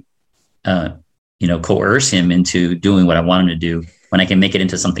to coerce him into doing what I want him to do, when I can make it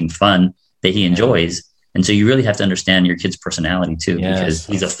into something fun that he enjoys. And so you really have to understand your kid's personality too, because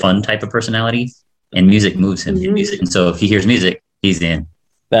he's a fun type of personality, and music moves him. And so if he hears music, he's in.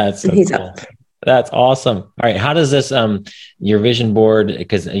 That's so cool. That's awesome. All right. How does this, your vision board,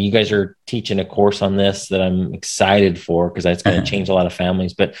 because you guys are teaching a course on this that I'm excited for, because that's going to change a lot of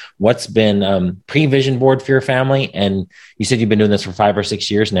families, but what's been pre-vision board for your family? And you said you've been doing this for 5 or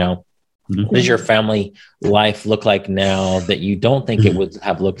 6 years now. Mm-hmm. What does your family life look like now that you don't think it would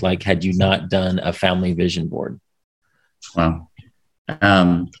have looked like had you not done a family vision board? Wow.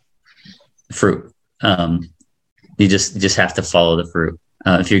 Fruit. You just have to follow the fruit.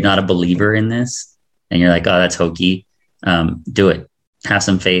 If you're not a believer in this and you're like, oh, that's hokey, do it. Have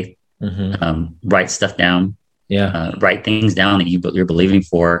some faith. Mm-hmm. Write stuff down. Yeah. Write things down that you're believing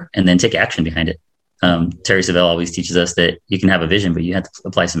for, and then take action behind it. Terry Savelle always teaches us that you can have a vision, but you have to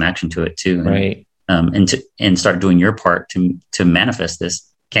apply some action to it too. Right. And start doing your part to manifest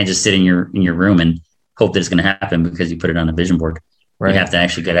this. Can't just sit in your room and hope that it's going to happen because you put it on a vision board. Right. You have to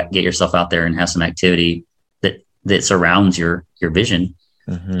actually get yourself out there and have some activity that surrounds your vision.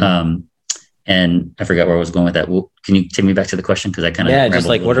 Mm-hmm. And I forgot where I was going with that. Well, can you take me back to the question? Because I kind of just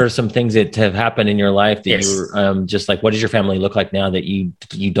like, what are some things that have happened in your life that you were just like, what does your family look like now that you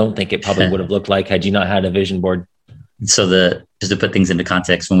don't think it probably would have looked like had you not had a vision board? So just to put things into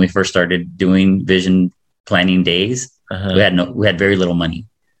context, when we first started doing vision planning days, we had very little money.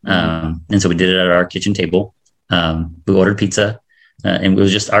 And so we did it at our kitchen table. We ordered pizza, and it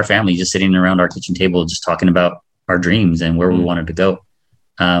was just our family just sitting around our kitchen table, just talking about our dreams and where we wanted to go.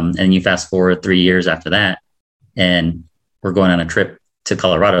 And you fast forward 3 years after that, and we're going on a trip to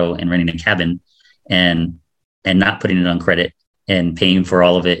Colorado and renting a cabin and not putting it on credit and paying for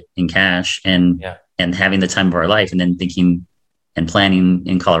all of it in cash and having the time of our life, and then thinking and planning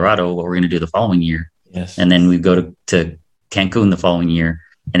in Colorado what we're going to do the following year. Yes. And then we go to Cancun the following year.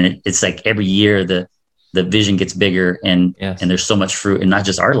 And it's like every year the vision gets bigger and there's so much fruit in not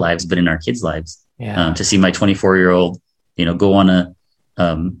just our lives, but in our kids' lives. Yeah. To see my 24-year-old, go on a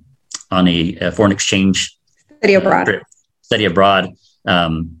foreign exchange study abroad,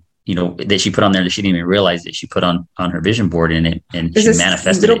 that she put on there that she didn't even realize that she put on her vision board in it, and there's she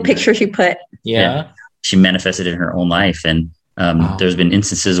manifested little picture she put. She manifested in her own life, and there's been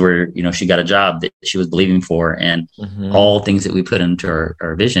instances where she got a job that she was believing for, and all things that we put into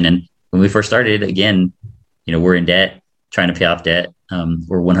our vision. And when we first started, again, we're in debt, trying to pay off debt.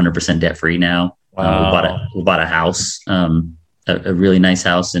 We're 100% debt free now. Wow. We bought a house, a really nice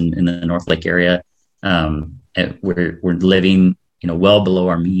house in the North Lake area. We're living, well below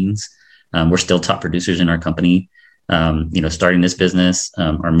our means. We're still top producers in our company. Starting this business,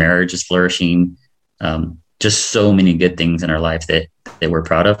 our marriage is flourishing. Just so many good things in our life that we're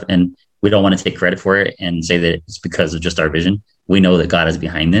proud of, and we don't want to take credit for it and say that it's because of just our vision. We know that God is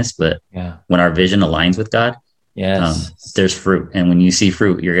behind this, but when our vision aligns with God, there's fruit, and when you see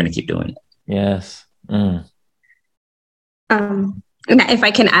fruit, you're going to keep doing it. Yes. And if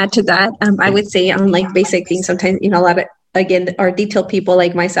I can add to that, I would say on like basic things, sometimes, a lot of, again, our detailed people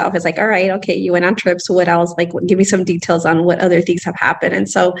like myself is like, all right, okay, you went on trips. What else? Like, give me some details on what other things have happened. And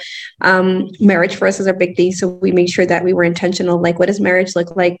so marriage for us is a big thing. So we made sure that we were intentional. Like, what does marriage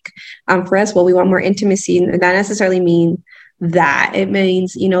look like for us? Well, we want more intimacy, and that necessarily mean that it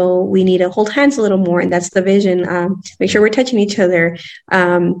means, we need to hold hands a little more. And that's the vision. Make sure we're touching each other.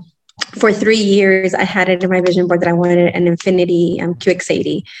 For 3 years, I had it in my vision board that I wanted an Infiniti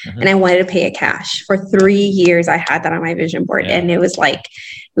QX80, and I wanted to pay it cash. For 3 years, I had that on my vision board, and it was like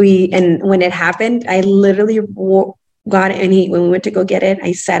and when it happened, I literally got it. When we went to go get it,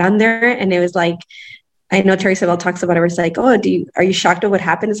 I sat on there, and it was like, I know Terry Savelle talks about it. It's like, oh, are you shocked at what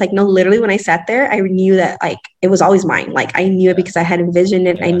happened? It's like, no, literally when I sat there, I knew that like it was always mine. Like I knew it because I had envisioned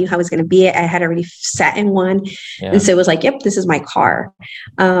it. I knew how I was going to be it. I had already sat in one. And so it was like, yep, this is my car.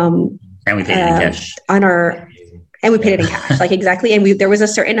 And we paid it in cash. And we paid it in cash, like exactly. And there was a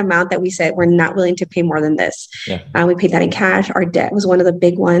certain amount that we said, we're not willing to pay more than this. We paid that in cash. Our debt was one of the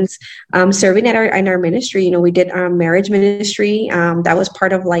big ones. Serving in our ministry, we did marriage ministry. That was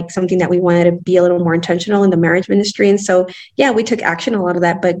part of like something that we wanted to be a little more intentional in the marriage ministry. And so, we took action on a lot of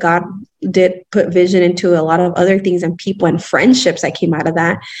that, but God did put vision into a lot of other things and people and friendships that came out of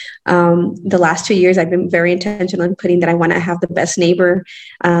that. The last 2 years, I've been very intentional in putting that I want to have the best neighbor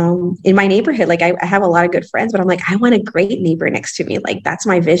in my neighborhood. Like I have a lot of good friends, but I'm like, I want a great neighbor next to me. Like that's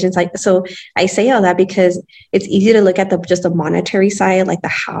my vision. It's like, so I say all that because it's easy to look at just the monetary side, like the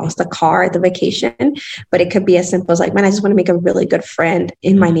house, the car, the vacation, but it could be as simple as like, man, I just want to make a really good friend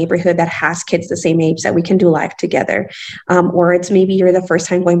in my neighborhood that has kids the same age that we can do life together. Or it's maybe you're the first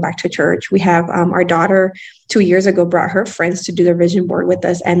time going back to church. We have our daughter 2 years ago brought her friends to do the vision board with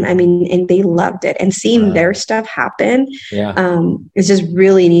us. And I mean, and they loved it, and seeing their stuff happen. It's just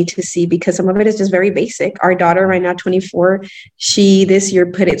really neat to see, because some of it is just very basic. Our daughter right now, 24, she this year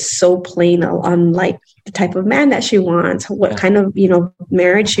put it so plain on like the type of man that she wants, what kind of,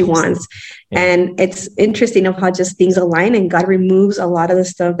 marriage she wants. And it's interesting of how just things align, and God removes a lot of the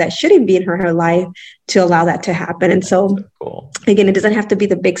stuff that shouldn't be in her life to allow that to happen. And so again, it doesn't have to be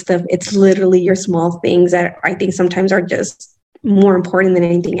the big stuff. It's literally your small things that I think sometimes are just more important than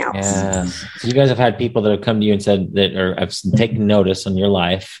anything else. Yeah. So you guys have had people that have come to you and said that, or have taken notice on your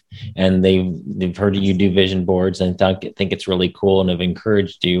life, and they've heard you do vision boards and think it's really cool, and have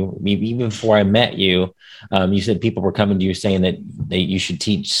encouraged you. Even before I met you, you said people were coming to you saying that you should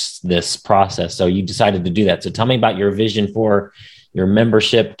teach this process. So you decided to do that. So tell me about your vision for your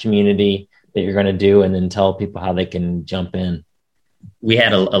membership community that you're going to do, and then tell people how they can jump in. We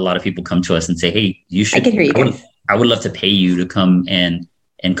had a lot of people come to us and say, hey, you should. I can hear you. I would love to pay you to come and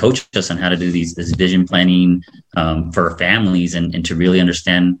coach us on how to do this vision planning for families, and to really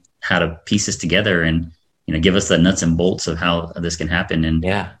understand how to piece this together, and give us the nuts and bolts of how this can happen. And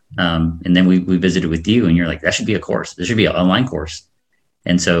and then we visited with you, and you're like, that should be a course. There should be an online course.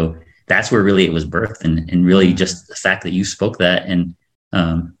 And so that's where really it was birthed, and really just the fact that you spoke that, and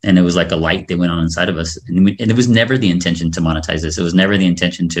it was like a light that went on inside of us. And it was never the intention to monetize this. It was never the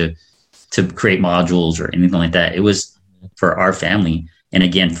intention to create modules or anything like that. It was for our family. And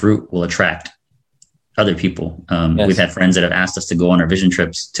again, fruit will attract other people. We've had friends that have asked us to go on our vision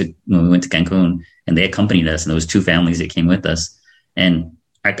trips when we went to Cancun, and they accompanied us, and there was 2 families that came with us. And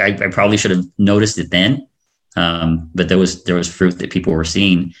I probably should have noticed it then. But there was fruit that people were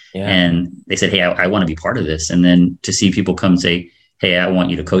seeing, and they said, hey, I want to be part of this. And then to see people come and say, hey, I want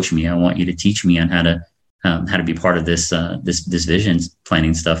you to coach me. I want you to teach me on how to be part of this vision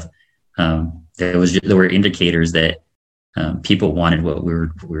planning stuff. There were indicators that people wanted what we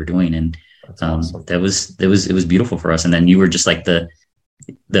were doing, and awesome. It was beautiful for us. And then you were just like the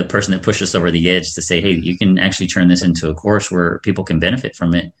person that pushed us over the edge to say, hey, you can actually turn this into a course where people can benefit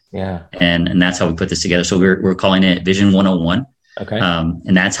from it. Yeah, and that's how we put this together. So we're calling it Vision 101. Okay,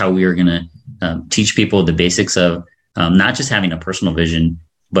 and that's how we are going to teach people the basics of not just having a personal vision,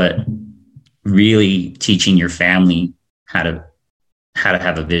 but really teaching your family how to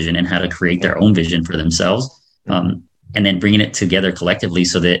have a vision and how to create their own vision for themselves. And then bringing it together collectively,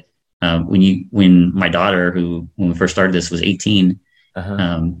 so that when my daughter, when we first started this, was 18,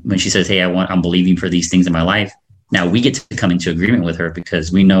 when she says, hey, I'm believing for these things in my life. Now we get to come into agreement with her,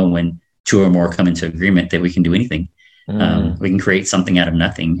 because we know when 2 or more come into agreement that we can do anything. We can create something out of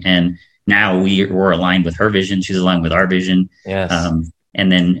nothing. And now we're aligned with her vision. She's aligned with our vision. Yes.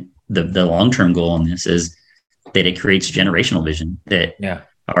 And then the long-term goal on this is that it creates generational vision, that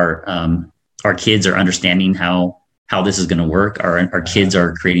our kids are understanding how this is going to work. Our kids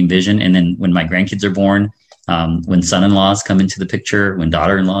are creating vision. And then when my grandkids are born, when son-in-laws come into the picture, when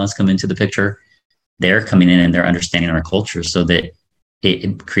daughter-in-laws come into the picture, they're coming in and they're understanding our culture, so that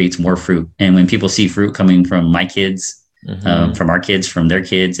it creates more fruit. And when people see fruit coming from my kids, from our kids, from their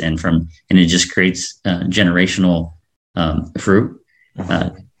kids, and it just creates generational fruit.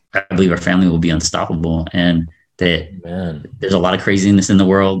 I believe our family will be unstoppable, and that there's a lot of craziness in the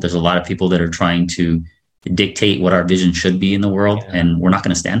world. There's a lot of people that are trying to dictate what our vision should be in the world. And we're not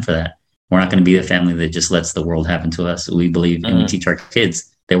going to stand for that. We're not going to be the family that just lets the world happen to us. We believe and we teach our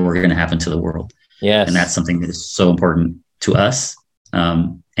kids that we're going to happen to the world. Yes. And that's something that is so important to us.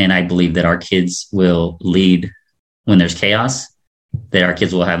 And I believe that our kids will lead when there's chaos, that our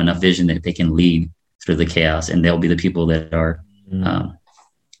kids will have enough vision that they can lead through the chaos, and they'll be the people that are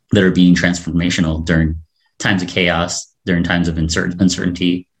being transformational during times of chaos, during times of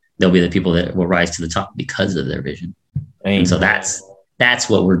uncertainty. They'll be the people that will rise to the top because of their vision. And so that's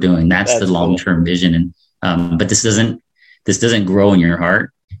what we're doing. That's the long-term vision. And but this doesn't grow in your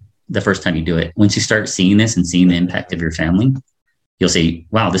heart the first time you do it. Once you start seeing this and seeing the impact of your family, you'll say,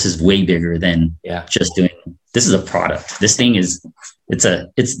 wow, this is way bigger than just doing, this is a product. This thing is, this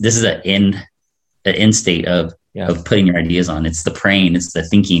is an end state of putting your ideas on. It's the praying, it's the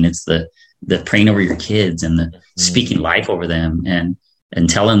thinking, it's the praying over your kids and the speaking life over them and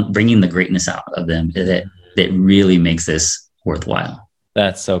bringing the greatness out of them that really makes this worthwhile.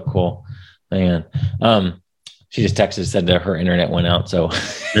 That's so cool, man. She just texted, said that her internet went out. So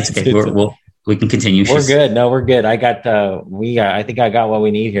that's okay. We can continue. We're good. No, we're good. I think I got what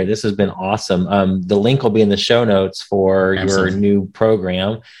we need here. This has been awesome. The link will be in the show notes for your new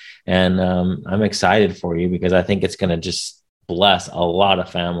program. And I'm excited for you because I think it's going to just bless a lot of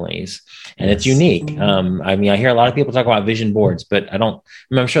families, and it's unique. I mean, I hear a lot of people talk about vision boards, but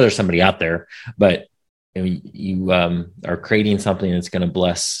I'm sure there's somebody out there, but you are creating something that's going to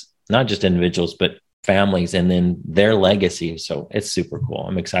bless not just individuals, but families and then their legacy. So it's super cool.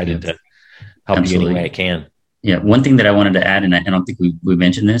 I'm excited to help you any way I can. Yeah. One thing that I wanted to add, and I don't think we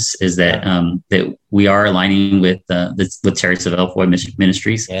mentioned this, is that that we are aligning with Terry Savelle Foy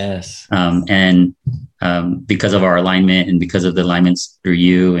Ministries. Yes. And because of our alignment and because of the alignments through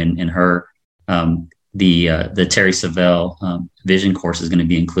you and her, the Terry Savelle Vision course is going to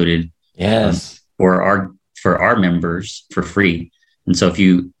be included. Yes. For our members for free. And so if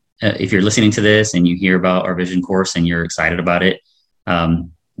you're listening to this and you hear about our Vision course and you're excited about it,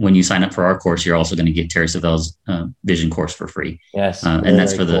 when you sign up for our course, you're also going to get Terry Savelle's Vision course for free. Yes. And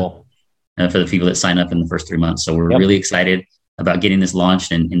that's for the people that sign up in the first 3 months. So we're really excited about getting this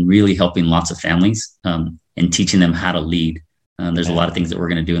launched and really helping lots of families and teaching them how to lead. There's a lot of things that we're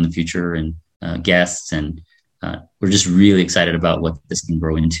going to do in the future and guests, and we're just really excited about what this can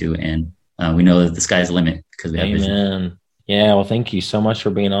grow into. And we know that the sky's the limit because we have Vision. Yeah, well, thank you so much for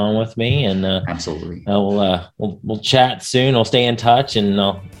being on with me, and absolutely, we'll chat soon. We'll stay in touch, and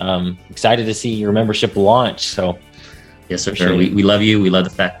I'm excited to see your membership launch. So, yes, sir. We love you. We love the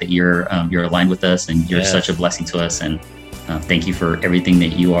fact that you're aligned with us, and you're such a blessing to us. And thank you for everything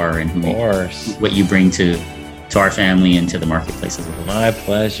that you are and what you bring to our family and to the marketplace as well. My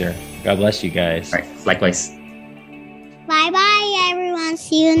pleasure. God bless you guys. All right, likewise. Bye, everyone.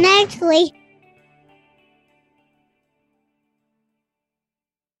 See you next week.